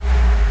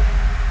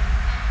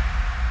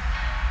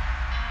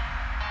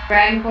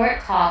Brad and Court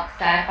talk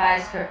sci-fi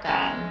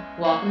Krypton.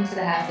 Welcome to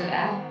the House of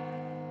Al.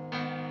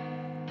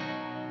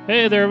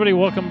 Hey there, everybody.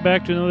 Welcome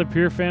back to another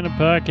Pure Fandom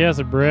podcast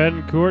of Brad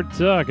and Court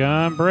Talk.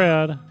 I'm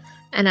Brad.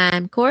 And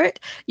I'm Court.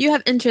 You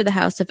have entered the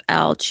House of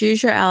Al.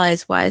 Choose your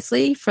allies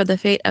wisely, for the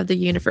fate of the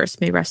universe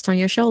may rest on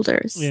your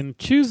shoulders. And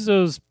choose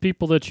those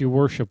people that you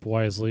worship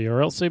wisely,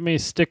 or else they may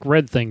stick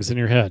red things in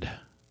your head.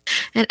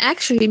 And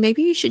actually,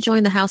 maybe you should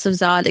join the House of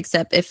Zod,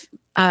 except if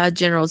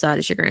General Zod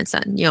is your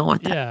grandson. You don't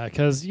want that. Yeah,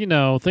 because,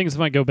 things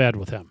might go bad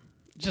with him.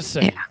 Just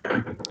saying.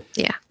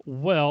 Yeah.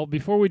 Well,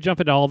 before we jump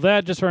into all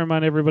that, just to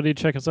remind everybody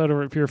to check us out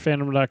over at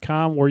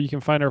purefandom.com, where you can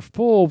find our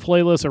full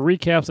playlist of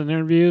recaps and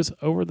interviews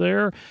over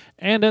there,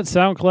 and at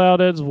SoundCloud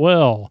as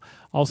well.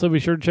 Also, be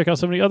sure to check out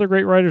some of the other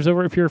great writers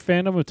over at Pure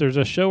Fandom. If there's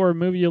a show or a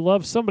movie you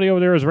love, somebody over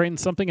there is writing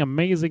something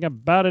amazing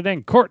about it.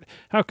 And Court,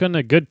 how can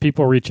the good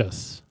people reach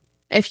us?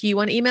 If you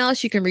want to email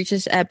us, you can reach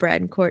us at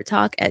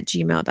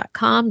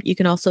bradandcourttalk@gmail.com. You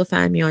can also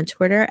find me on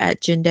Twitter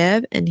at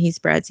JinDev, and he's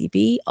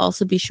BradZB.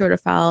 Also, be sure to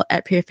follow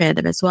at Pure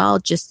Fandom as well,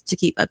 just to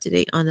keep up to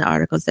date on the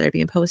articles that are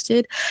being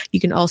posted. You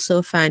can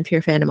also find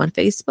Pure Fandom on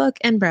Facebook.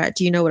 And Brad,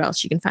 do you know what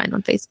else you can find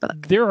on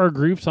Facebook? There are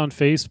groups on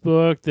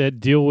Facebook that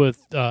deal with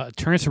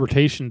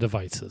transportation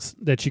devices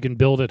that you can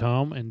build at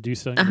home and do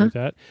something like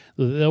that.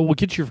 That will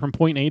get you from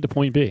point A to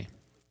point B.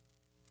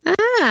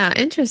 Ah,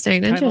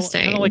 interesting. Kind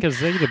of like a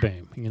Zeta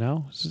beam,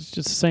 It's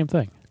just the same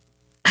thing.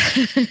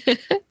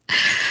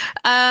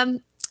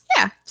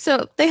 Yeah,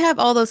 so they have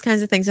all those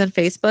kinds of things on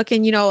Facebook.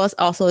 And us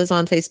also is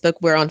on Facebook.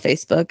 We're on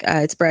Facebook.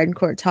 It's Brad and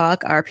Court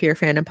Talk, our Pure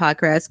Fandom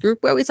podcast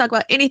group, where we talk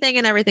about anything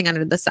and everything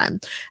under the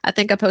sun. I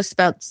think I posted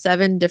about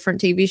 7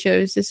 different TV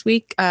shows this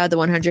week. The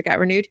 100 got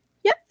renewed.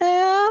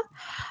 Yeah.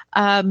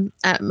 I'm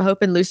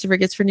hoping Lucifer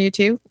gets renewed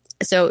too.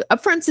 So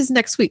Upfronts is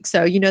next week.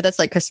 So that's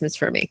like Christmas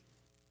for me.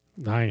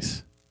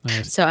 Nice.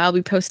 So I'll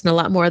be posting a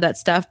lot more of that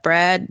stuff.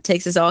 Brad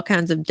takes us all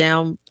kinds of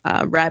down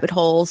rabbit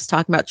holes,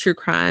 talking about true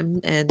crime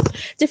and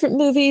different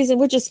movies, and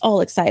we're just all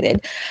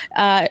excited.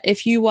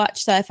 If you watch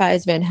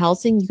Sci-Fi's Van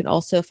Helsing, you can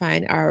also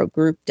find our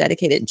group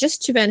dedicated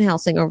just to Van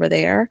Helsing over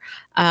there.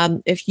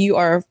 If you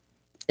are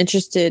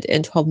interested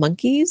in 12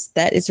 Monkeys,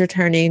 that is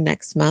returning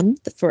next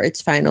month for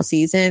its final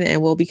season,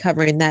 and we'll be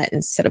covering that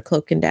instead of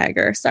Cloak and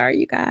Dagger. Sorry,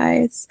 you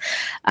guys.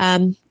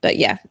 But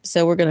yeah,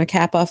 so we're going to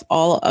cap off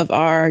all of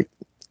our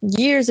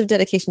years of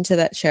dedication to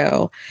that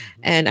show.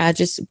 And I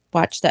just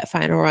watched that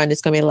final run. It's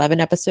going to be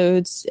 11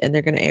 episodes, and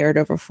they're going to air it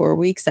over 4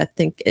 weeks. I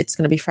think it's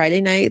going to be Friday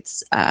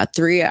nights,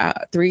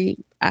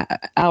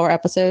 3-hour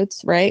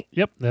episodes, right?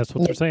 Yep, that's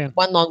what they're saying.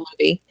 One long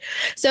movie.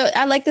 So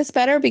I like this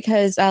better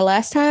because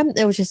last time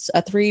it was just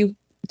a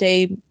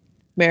 3-day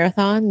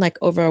marathon, like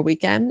over a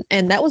weekend,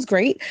 and that was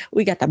great.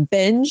 We got the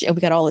binge, and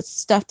we got all this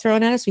stuff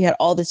thrown at us. We had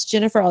all this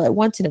Jennifer all at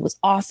once, and it was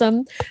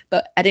awesome,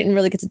 but I didn't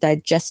really get to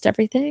digest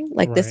everything.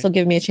 This will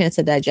give me a chance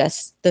to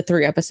digest the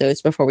 3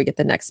 episodes before we get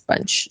the next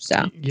bunch.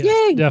 So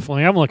yes,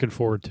 definitely, I'm looking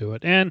forward to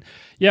it. And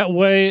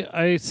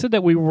I said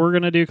that we were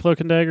going to do Cloak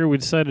and Dagger. We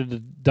decided to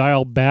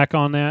dial back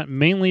on that,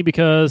 mainly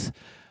because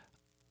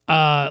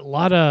a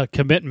lot of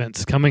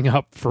commitments coming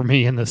up for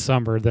me in the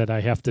summer that I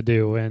have to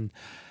do. And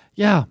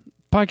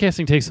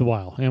podcasting takes a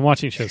while, and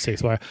watching shows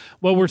takes a while.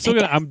 Well,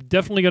 I'm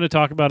definitely going to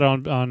talk about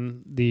it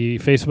on the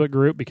Facebook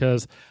group,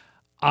 because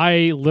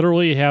I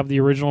literally have the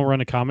original run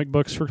of comic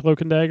books for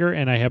Cloak and Dagger,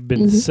 and I have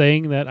been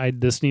saying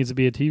that this needs to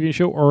be a TV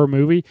show or a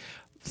movie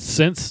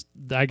since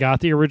I got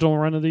the original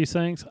run of these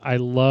things. I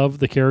love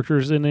the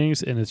characters in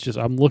these, and it's just,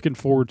 I'm looking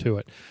forward to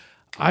it.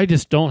 I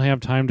just don't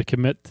have time to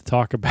commit to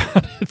talk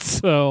about it.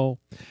 So,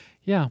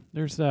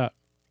 there's that.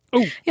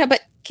 Oh, yeah,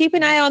 but keep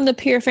an eye on the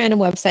Pure Fandom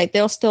website.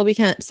 There'll still be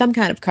some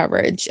kind of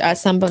coverage.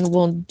 Someone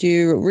will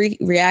do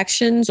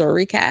reactions or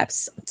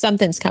recaps.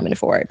 Something's coming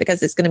for it,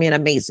 because it's going to be an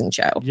amazing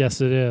show. Yes,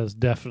 it is.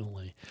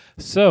 Definitely.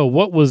 So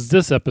what was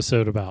this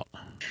episode about?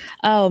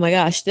 Oh my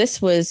gosh.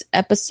 This was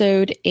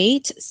episode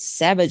 8,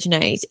 Savage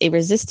Night. A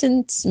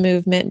resistance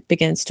movement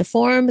begins to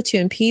form to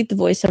impede the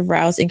voice of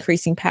Rao's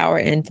increasing power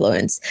and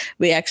influence.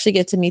 We actually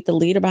get to meet the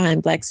leader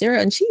behind Black Zero,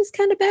 and she's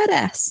kind of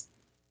badass.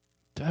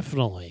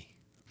 Definitely.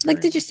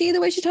 Did you see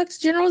the way she talks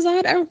to General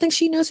Zod? I don't think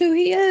she knows who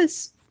he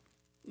is.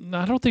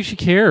 I don't think she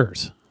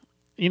cares.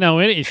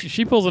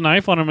 She pulls a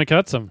knife on him and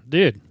cuts him.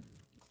 Dude.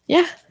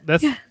 Yeah.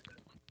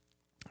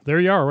 There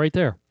you are, right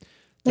there.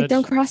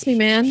 Don't cross me,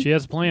 man. She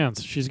has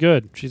plans. She's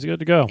good. She's good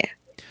to go.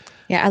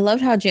 Yeah, I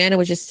loved how Jana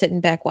was just sitting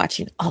back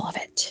watching all of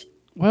it.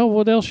 Well,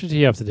 what else should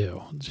he have to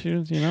do?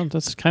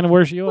 That's kind of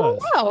where she was.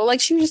 Oh, wow.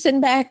 She was just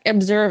sitting back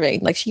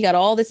observing. She got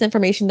all this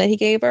information that he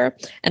gave her.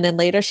 And then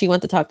later she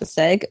went to talk to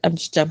Seg. I'm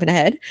just jumping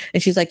ahead.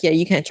 And she's like, yeah,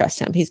 you can't trust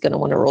him. He's going to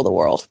want to rule the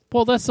world.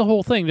 Well, that's the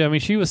whole thing. I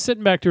mean, she was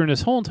sitting back during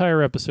this whole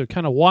entire episode,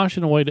 kind of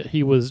watching the way that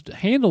he was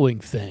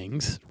handling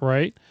things,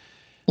 right?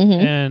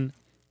 Mm-hmm. And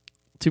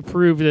to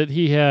prove that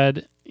he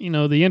had,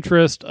 the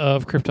interest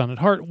of Krypton at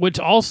heart, which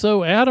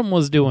also Adam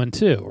was doing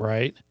too,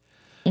 right?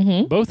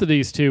 Mm-hmm. Both of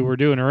these two were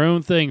doing their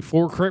own thing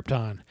for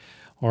Krypton,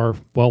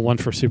 one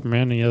for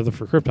Superman and the other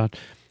for Krypton.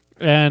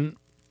 And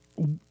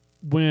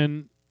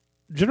when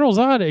General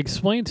Zod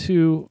explained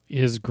to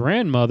his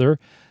grandmother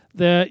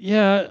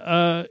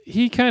that,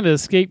 he kind of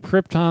escaped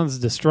Krypton's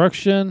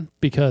destruction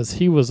because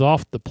he was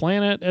off the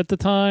planet at the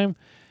time.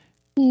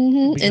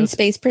 In Because-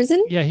 space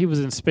prison. Yeah, he was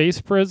in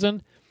space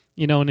prison,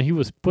 and he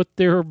was put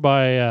there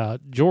by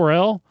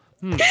Jor-El.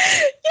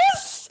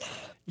 Yes.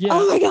 Yeah.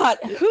 Oh my God,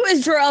 who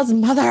is Jor-El's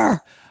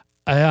mother?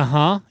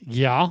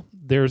 Yeah,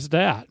 there's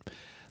that.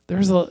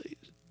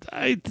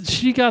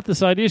 She got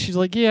this idea. She's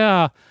like,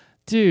 yeah,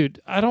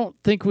 dude, I don't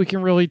think we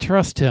can really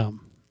trust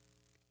him.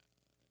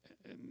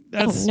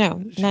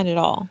 No, not at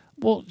all.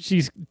 Well,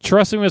 she's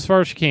trusting him as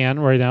far as she can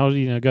right now.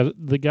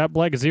 Got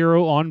Black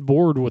Zero on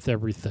board with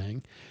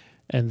everything,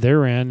 and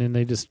they're in, and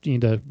they just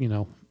need to,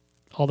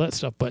 all that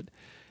stuff. But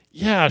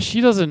yeah, she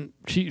doesn't.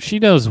 She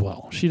knows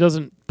well. She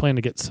doesn't plan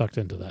to get sucked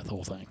into that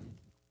whole thing.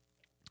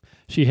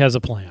 She has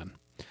a plan.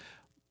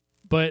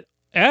 But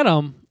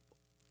Adam,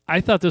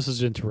 I thought this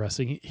was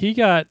interesting. He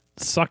got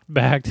sucked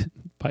back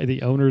by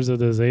the owners of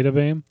the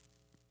Zetabam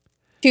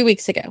 2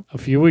 weeks ago. a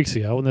few weeks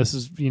ago, and this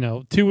is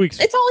 2 weeks.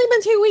 It's only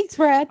been 2 weeks,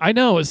 Brad. I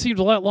know, it seemed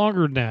a lot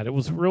longer than that. It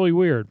was really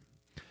weird.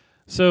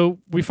 So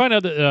we find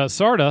out that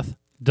Sardath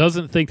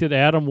doesn't think that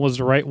Adam was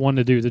the right one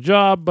to do the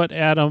job, but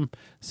Adam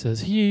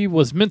says he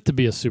was meant to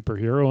be a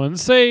superhero and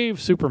save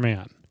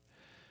Superman.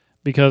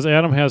 Because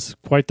Adam has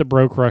quite the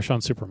bro crush on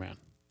Superman.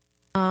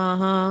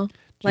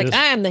 Like, Just-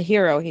 I am the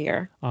hero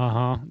here.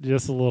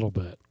 Just a little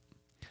bit.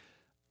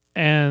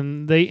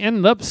 And they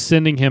ended up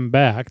sending him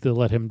back to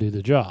let him do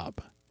the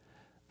job.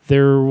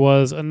 There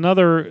was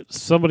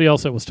somebody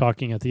else that was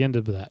talking at the end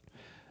of that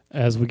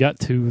as we got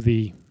to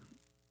the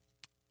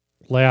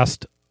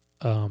last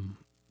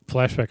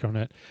flashback on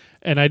it.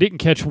 And I didn't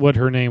catch what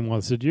her name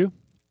was, did you?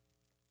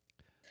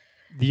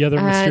 The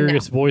other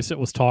mysterious voice that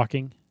was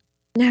talking?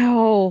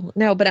 No,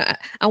 but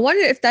I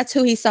wonder if that's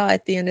who he saw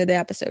at the end of the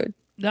episode.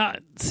 Nah,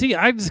 see,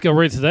 I just go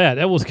right to that.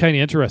 That was kind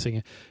of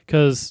interesting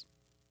because,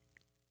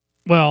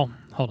 well,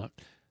 hold on.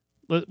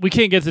 We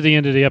can't get to the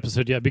end of the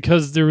episode yet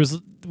because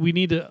we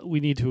need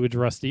to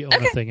address the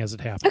Ona thing as it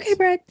happens. Okay,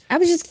 Brad. I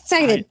was just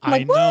excited.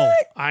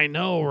 What? I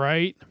know,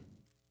 right?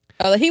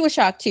 Oh, he was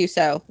shocked too.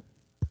 So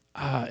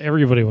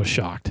everybody was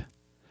shocked.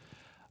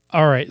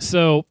 All right,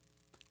 so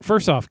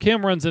first off,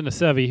 Kim runs into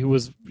Sevi, who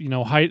was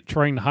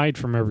trying to hide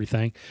from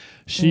everything.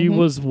 She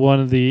was one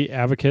of the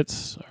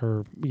advocates,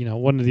 or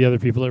one of the other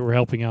people that were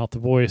helping out the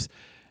voice,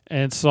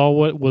 and saw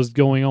what was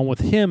going on with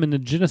him in the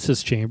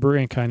Genesis chamber,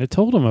 and kind of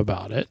told him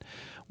about it,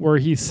 where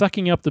he's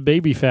sucking up the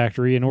baby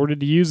factory in order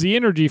to use the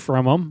energy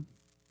from them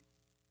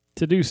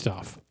to do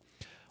stuff.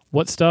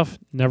 What stuff?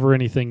 Never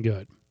anything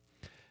good.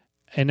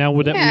 And now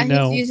we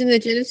know he's using the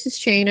Genesis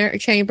chamber,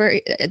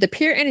 the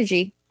pure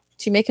energy,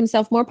 to make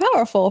himself more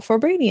powerful for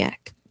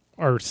Brainiac.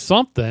 Or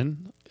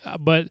something.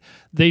 But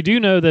they do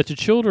know that the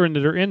children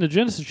that are in the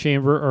Genesis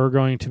chamber are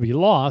going to be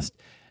lost.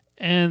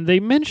 And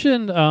they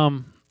mentioned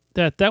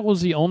that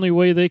was the only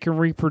way they can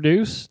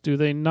reproduce. Do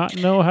they not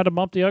know how to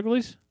bump the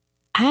uglies?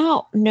 I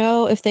don't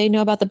know if they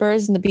know about the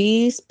birds and the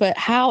bees, but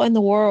how in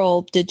the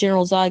world did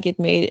General Zod get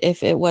made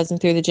if it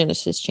wasn't through the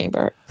Genesis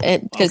chamber?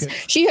 Because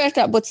she hooked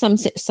up with some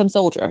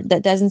soldier.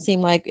 That doesn't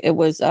seem like it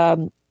was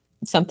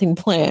something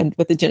planned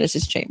with the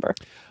Genesis chamber.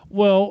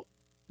 Well,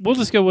 we'll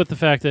just go with the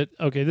fact that,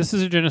 this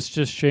is a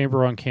Genesis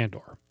chamber on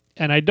Kandor.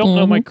 And I don't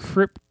know my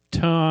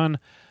Krypton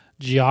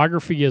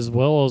geography as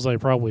well as I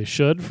probably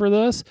should for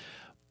this,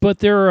 but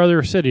there are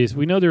other cities.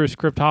 We know there is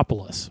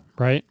Cryptopolis,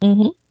 right?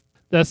 Mm-hmm.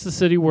 That's the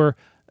city where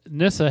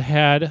Nyssa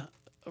had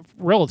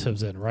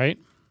relatives in, right?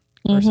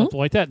 Or something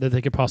like that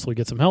they could possibly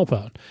get some help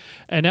out.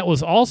 And that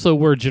was also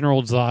where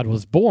General Zod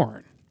was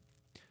born,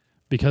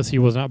 because he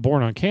was not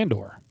born on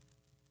Kandor.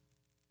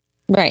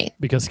 Right.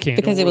 Because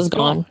it was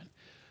gone.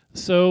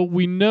 So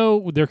we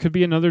know there could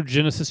be another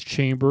Genesis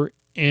chamber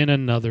in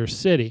another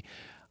city.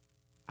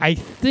 I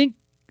think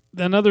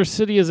another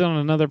city is on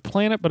another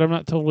planet, but I'm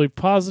not totally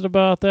positive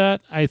about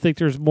that. I think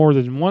there's more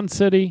than one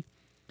city.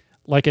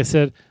 Like I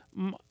said,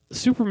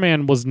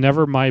 Superman was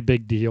never my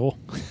big deal.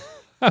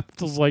 I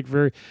was like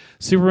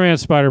Superman,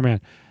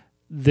 Spider-Man.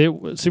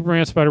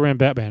 Superman, Spider-Man,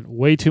 Batman.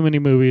 Way too many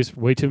movies,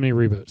 way too many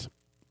reboots.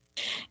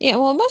 Yeah,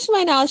 well, most of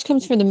my knowledge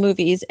comes from the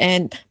movies,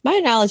 and my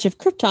knowledge of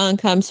Krypton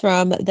comes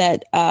from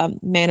that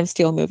Man of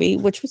Steel movie,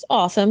 which was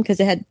awesome because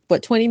it had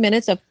 20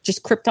 minutes of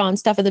just Krypton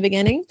stuff at the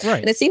beginning,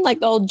 right? And it seemed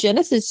like the old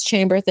Genesis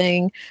chamber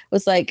thing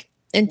was like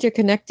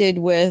interconnected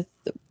with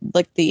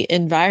like the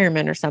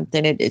environment or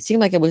something. It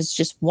seemed like it was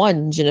just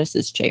one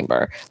Genesis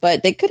chamber,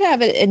 but they could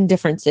have it in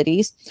different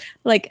cities.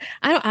 Like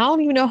I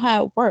don't even know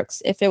how it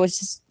works. If it was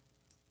just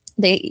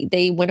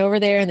they went over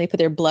there and they put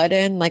their blood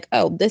in, like,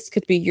 oh, this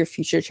could be your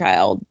future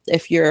child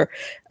if your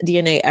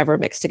DNA ever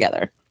mixed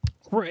together.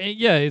 Right,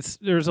 yeah,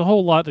 there's a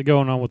whole lot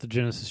going on with the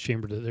Genesis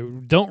chamber that they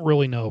don't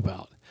really know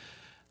about.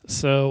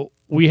 So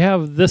we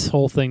have this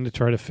whole thing to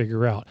try to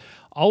figure out.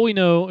 All we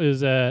know is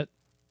that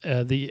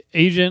the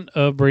agent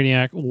of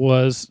Brainiac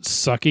was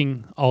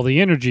sucking all the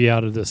energy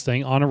out of this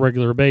thing on a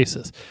regular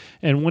basis.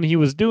 And when he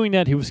was doing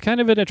that, he was kind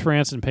of in a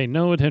trance and paid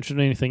no attention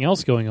to anything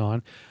else going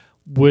on,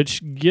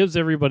 which gives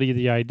everybody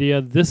the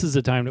idea this is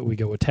the time that we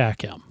go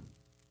attack him.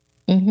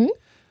 Mm-hmm.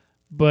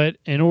 But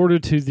in order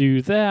to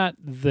do that,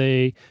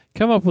 they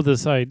come up with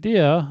this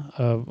idea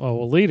of,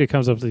 Lita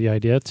comes up with the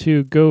idea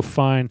to go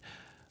find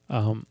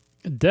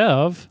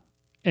Dev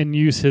and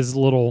use his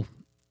little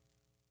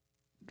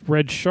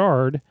red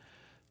shard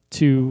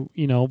to,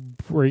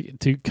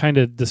 to kind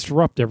of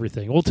disrupt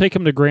everything. We'll take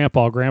him to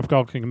Grandpa.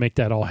 Grandpa can make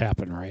that all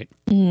happen, right?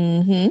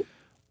 Mm-hmm.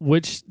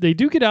 Which they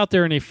do get out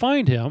there and they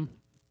find him.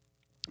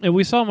 And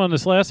we saw him on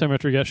this last time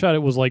after he got shot.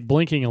 It was like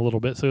blinking a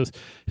little bit. So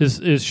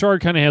his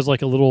shard kind of has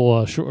like a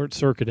little short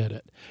circuit in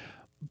it.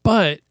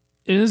 But,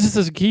 and this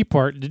is a key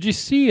part, did you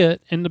see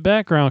it in the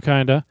background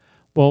kind of?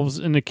 Well,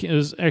 it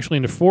was actually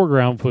in the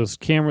foreground was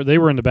camera. They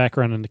were in the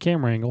background in the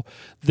camera angle.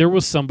 There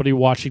was somebody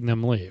watching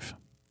them leave.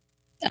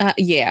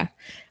 Yeah.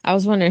 I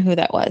was wondering who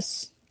that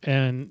was.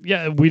 And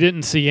yeah, we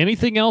didn't see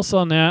anything else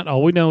on that.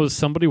 All we know is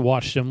somebody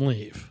watched them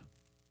leave.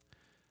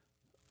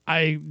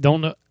 I don't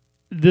know.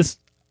 This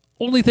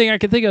only thing I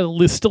can think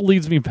of still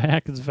leads me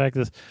back is the fact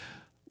that,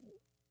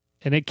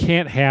 and it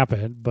can't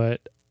happen,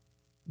 but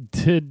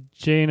did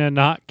Jaina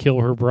not kill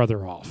her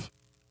brother off?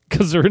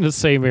 Because they're in the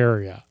same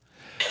area.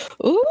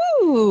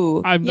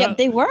 Ooh.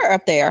 They were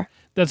up there.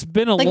 That's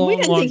been a long, we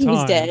didn't long think time. He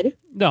was dead.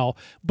 No,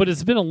 but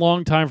it's been a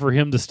long time for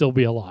him to still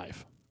be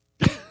alive.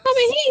 I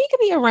mean, he could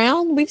be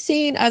around. We've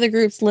seen other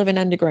groups living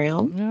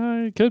underground.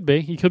 Yeah, he could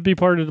be. He could be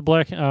part of the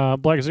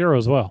Black Zero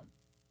as well.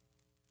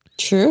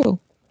 True.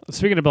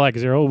 Speaking of Black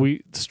Zero,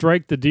 we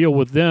strike the deal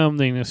with them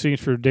in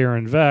exchange for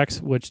Darren Vex,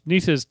 which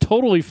Nisa is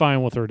totally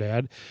fine with her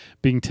dad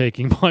being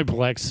taken by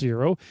Black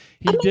Zero.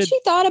 She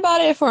thought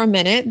about it for a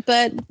minute,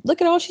 but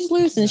look at all she's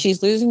losing.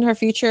 She's losing her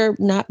future,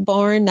 not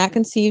born, not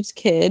conceived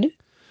kid.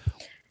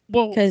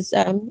 Well, because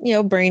the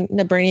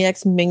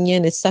Brainiac's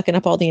minion is sucking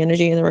up all the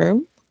energy in the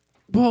room.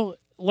 Well,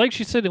 like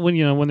she said,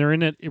 when they're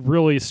in it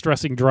really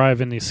stressing drive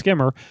in the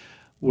skimmer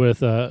with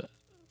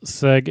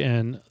Seg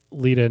and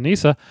Lita and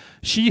Nisa,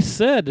 she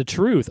said the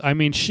truth. I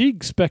mean, she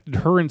expected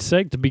her and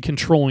Seg to be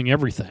controlling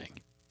everything.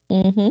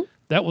 Mm-hmm.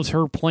 That was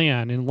her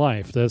plan in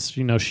life. That's,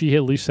 she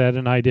at least had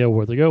an idea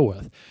where to go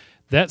with.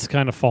 That's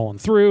kind of fallen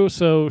through,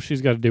 so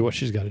she's got to do what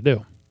she's got to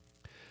do.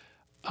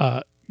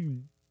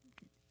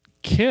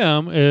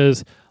 Kim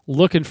is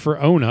looking for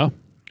Ona,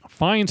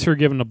 finds her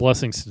giving the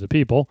blessings to the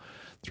people.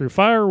 Through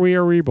fire, we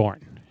are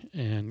reborn.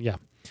 And yeah.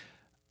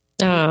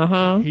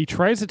 Uh-huh. He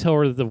tries to tell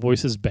her that the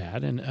voice is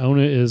bad, and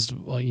Ona is,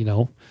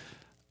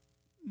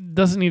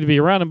 doesn't need to be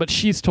around him, but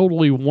she's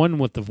totally one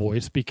with the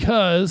voice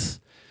because,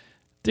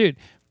 dude,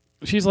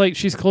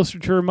 she's closer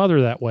to her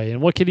mother that way.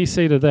 And what can he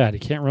say to that? He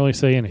can't really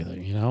say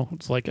anything,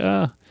 It's like,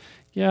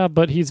 yeah,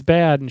 but he's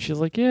bad. And she's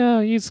like,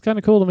 yeah, he's kind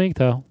of cool to me,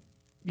 though.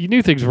 You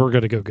knew things were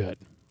going to go good.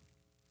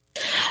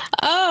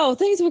 Oh,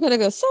 things were going to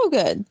go so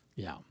good.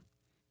 Yeah.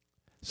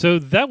 So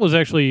that was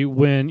actually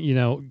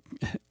when,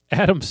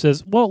 Adam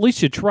says, well, at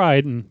least you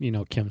tried. And,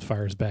 Kim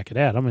fires back at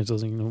Adam and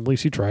says, at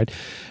least you tried.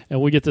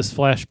 And we get this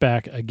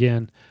flashback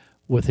again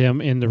with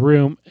him in the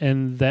room.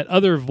 And that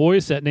other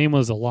voice, that name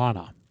was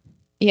Alana.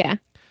 Yeah.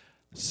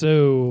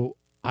 So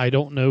I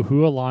don't know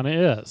who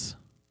Alana is.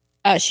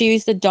 She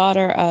was the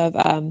daughter of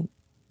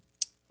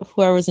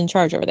whoever was in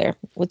charge over there.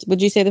 What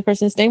would you say the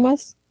person's name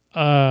was?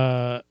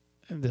 Sardith.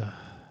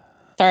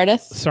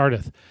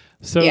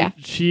 So yeah.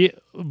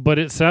 But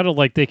it sounded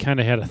like they kind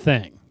of had a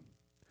thing.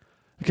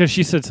 Because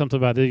she said something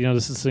about it,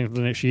 this is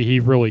something that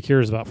he really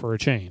cares about for a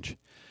change.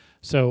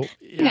 So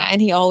yeah,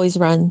 and he always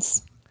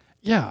runs.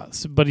 Yeah,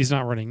 but he's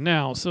not running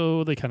now,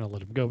 so they kind of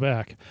let him go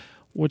back,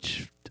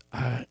 which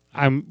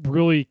I'm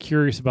really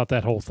curious about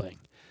that whole thing.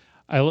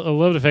 I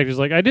love the fact he's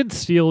like, I didn't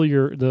steal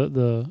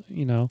the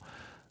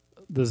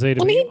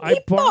Zeta. I mean, he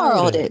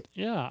borrowed it.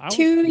 Yeah,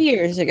 2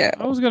 years ago.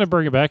 I was going to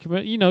bring it back,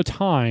 but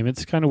time.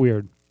 It's kind of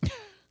weird.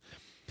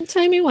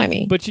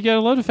 Timey-wimey. But you got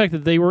to love the fact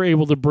that they were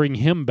able to bring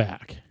him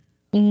back.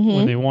 Mm-hmm.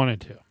 When they wanted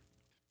to.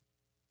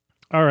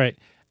 All right.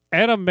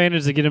 Adam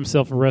managed to get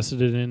himself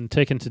arrested and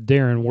taken to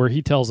Darren, where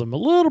he tells him a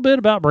little bit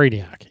about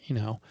Brainiac.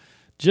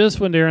 Just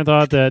when Darren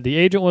thought that the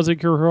agent was in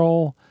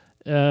control,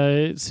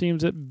 it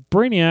seems that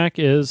Brainiac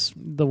is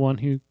the one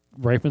who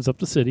ripens up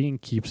the city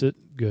and keeps it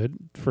good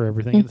for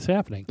everything that's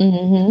happening.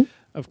 Mm-hmm.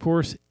 Of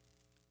course,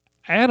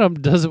 Adam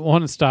doesn't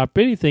want to stop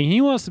anything. He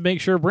wants to make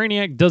sure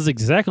Brainiac does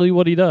exactly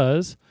what he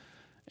does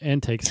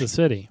and takes the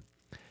city.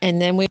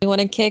 And then we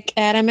want to kick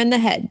Adam in the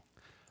head.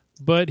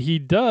 But he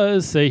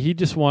does say he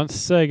just wants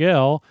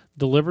Seg-El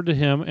delivered to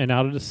him and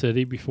out of the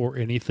city before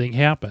anything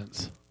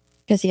happens.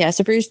 Because he has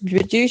to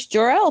produce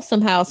Jor-El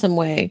somehow, some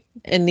way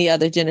in the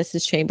other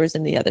Genesis chambers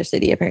in the other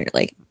city,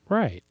 apparently.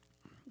 Right.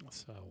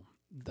 So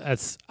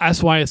that's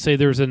why I say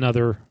there's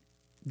another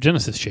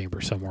Genesis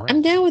chamber somewhere.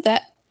 I'm down with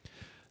that.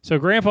 So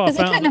Grandpa found...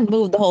 Because they kind of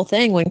moved the whole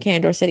thing when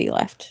Kandor City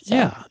left. So,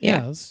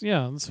 yeah,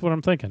 that's what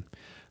I'm thinking.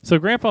 So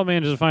Grandpa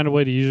manages to find a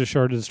way to use a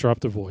shard to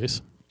disrupt the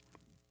voice.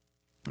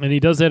 And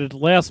he does that at the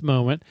last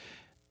moment.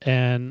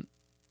 And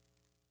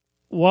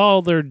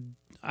while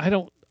I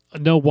don't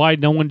know why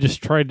no one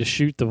just tried to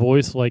shoot the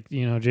voice like,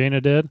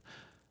 Jaina did.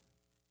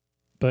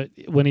 But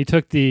when he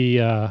took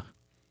the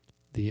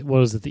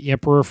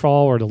Emperor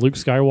fall or the Luke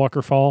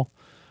Skywalker fall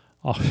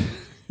off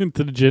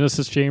into the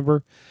Genesis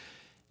chamber,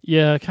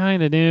 you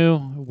kind of knew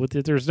with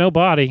it, there's no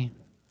body,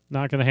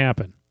 not going to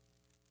happen.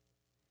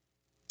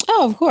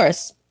 Oh, of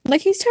course.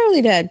 Like, he's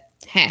totally dead.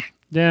 Heh.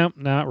 Yeah,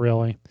 not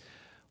really.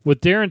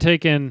 With Darren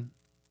taken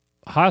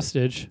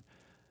hostage,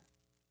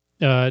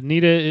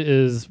 Nita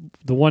is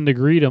the one to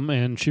greet him,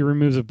 and she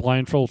removes a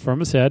blindfold from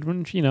his head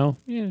when, she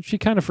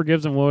kind of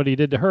forgives him what he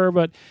did to her,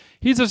 but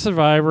he's a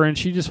survivor, and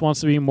she just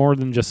wants to be more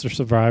than just a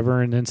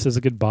survivor, and then says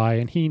a goodbye,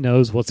 and he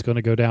knows what's going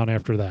to go down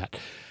after that.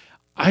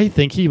 I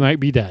think he might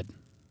be dead.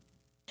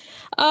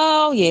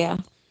 Oh, yeah.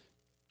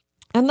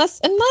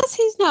 Unless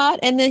he's not,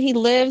 and then he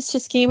lives to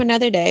scheme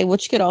another day,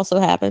 which could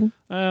also happen.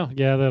 Oh,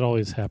 yeah, that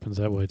always happens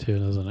that way too,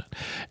 doesn't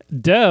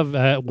it?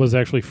 Dev was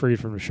actually freed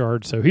from the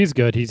shard, so he's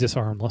good. He's just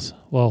armless.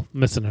 Well,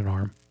 missing an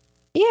arm.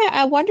 Yeah,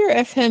 I wonder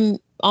if him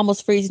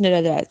almost freezing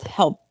it that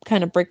helped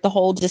kind of break the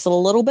hold just a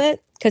little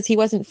bit, because he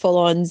wasn't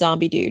full-on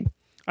zombie dude.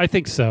 I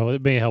think so.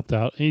 It may have helped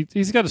out.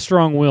 He's got a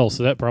strong will,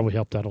 so that probably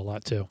helped out a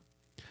lot too.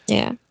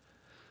 Yeah.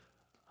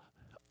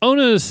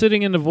 Ona is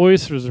sitting in the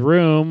voicer's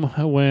room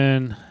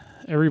when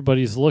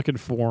everybody's looking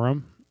for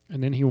him,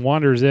 and then he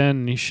wanders in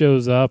and he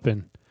shows up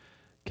and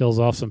kills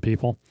off some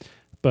people.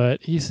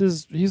 But he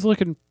says he's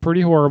looking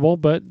pretty horrible,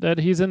 but that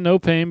he's in no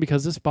pain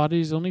because this body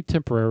is only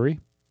temporary.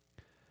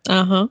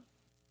 Uh-huh.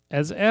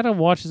 As Adam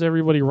watches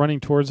everybody running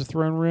towards the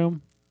throne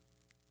room,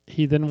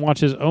 he then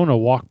watches Ona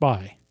walk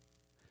by,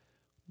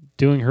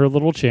 doing her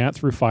little chant,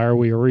 "Through fire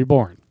we are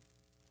reborn."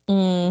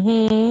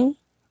 Mm-hmm.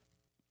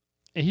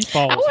 And he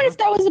follows I wonder her. if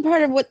that was a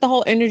part of what the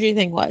whole energy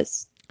thing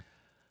was.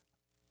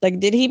 Like,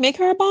 did he make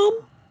her a bomb?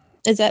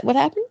 Is that what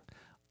happened?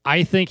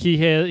 I think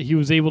he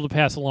was able to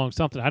pass along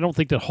something. I don't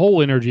think that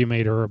whole energy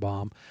made her a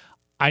bomb.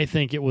 I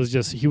think it was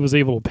just he was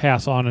able to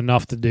pass on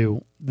enough to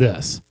do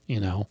this,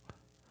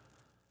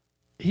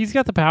 He's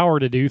got the power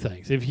to do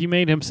things. If he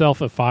made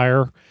himself a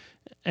fire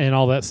and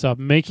all that stuff,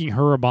 making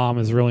her a bomb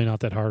is really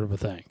not that hard of a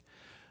thing.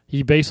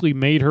 He basically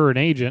made her an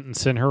agent and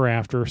sent her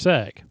after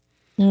Seg.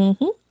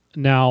 Mm-hmm.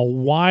 Now,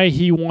 why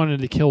he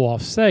wanted to kill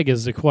off Seg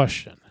is the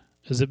question.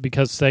 Is it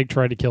because Seg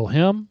tried to kill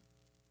him?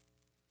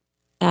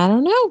 I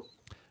don't know.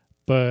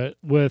 But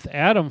with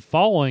Adam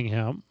following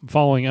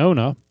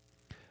Ona,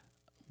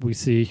 we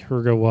see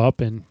her go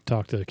up and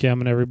talk to Kim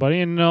and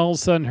everybody, and all of a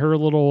sudden her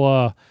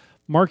little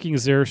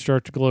markings there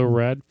start to glow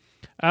red.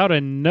 Out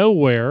of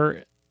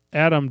nowhere,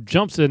 Adam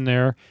jumps in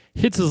there,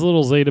 hits his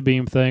little Zeta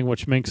beam thing,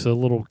 which makes a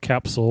little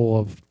capsule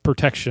of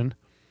protection.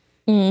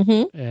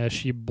 Mm-hmm. As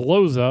she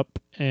blows up,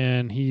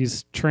 and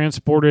he's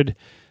transported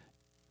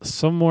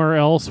somewhere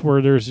else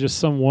where there's just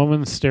some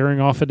woman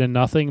staring off into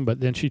nothing, but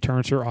then she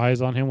turns her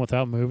eyes on him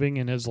without moving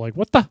and is like,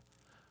 "What the?"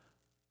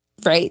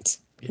 Right.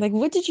 Yeah. Like,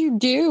 what did you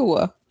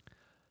do?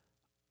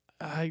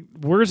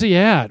 Where's he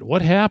at?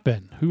 What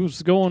happened?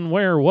 Who's going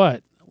where?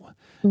 What?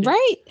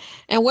 Right.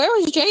 And where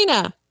was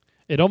Jaina?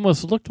 It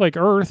almost looked like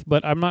Earth,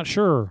 but I'm not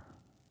sure.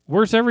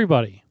 Where's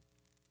everybody?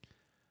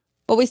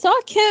 Well, we saw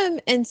Kim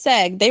and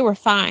Seg. They were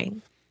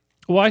fine.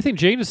 Well, I think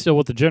Jane is still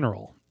with the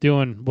general,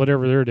 doing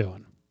whatever they're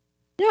doing.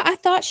 No, I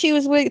thought she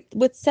was with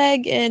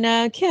Seg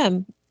and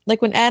Kim,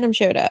 like when Adam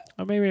showed up.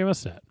 Oh, maybe I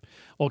missed that.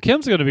 Well,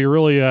 Kim's going to be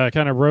really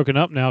kind of broken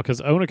up now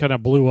because Ona kind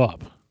of blew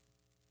up.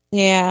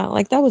 Yeah,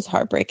 like that was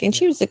heartbreaking.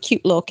 She was a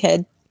cute little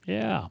kid.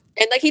 Yeah.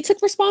 And like he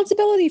took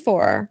responsibility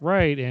for her.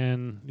 Right,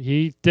 and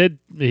he's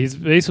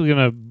basically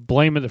going to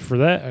blame it for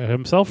that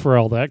himself for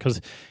all that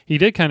because he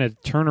did kind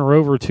of turn her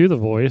over to the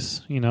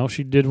voice.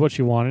 She did what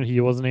she wanted.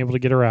 He wasn't able to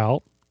get her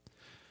out.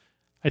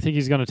 I think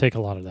he's going to take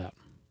a lot of that.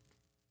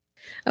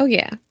 Oh,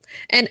 yeah.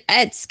 And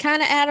it's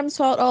kind of Adam's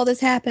fault all this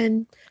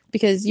happened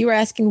because you were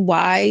asking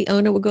why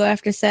Ona would go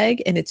after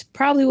Seg, and it's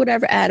probably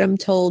whatever Adam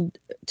told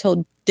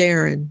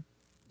Darren.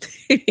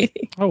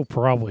 Oh,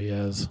 probably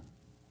is.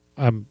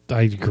 I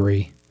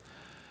agree.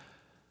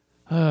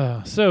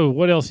 So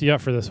what else you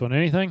got for this one?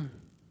 Anything?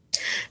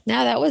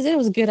 No, that was it. It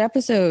was a good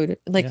episode.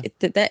 Like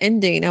that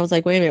ending, I was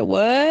like, wait a minute,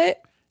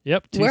 what?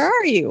 Yep. Where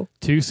are you?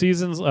 2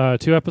 seasons,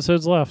 2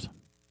 episodes left.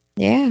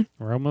 Yeah.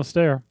 We're almost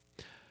there.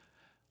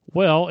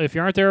 Well, if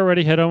you aren't there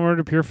already, head over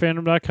to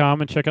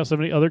purefandom.com and check out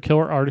some of the other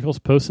killer articles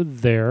posted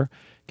there.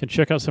 You can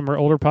check out some of our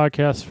older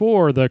podcasts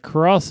for The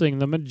Crossing,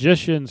 The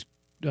Magicians,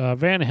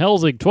 Van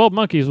Helsing, 12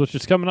 Monkeys, which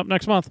is coming up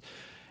next month.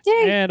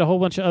 Yay. And a whole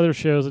bunch of other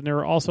shows. And there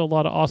are also a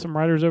lot of awesome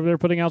writers over there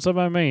putting out some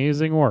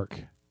amazing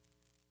work.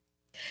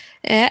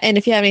 And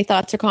if you have any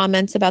thoughts or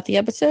comments about the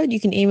episode,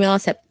 you can email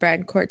us at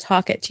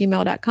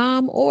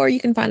bradcourttalk@gmail.com, or you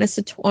can find us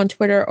on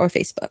Twitter or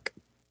Facebook.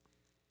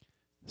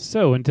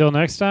 So until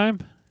next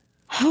time.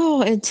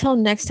 Oh, until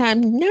next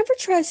time, never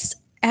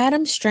trust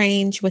Adam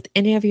Strange with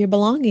any of your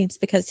belongings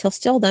because he'll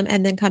steal them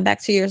and then come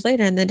back 2 years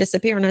later and then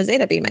disappear on a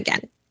Zeta beam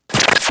again.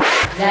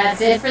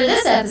 That's it for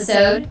this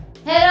episode.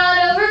 Head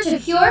on over to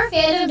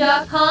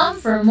purefandom.com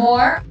for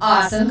more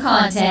awesome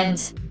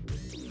content.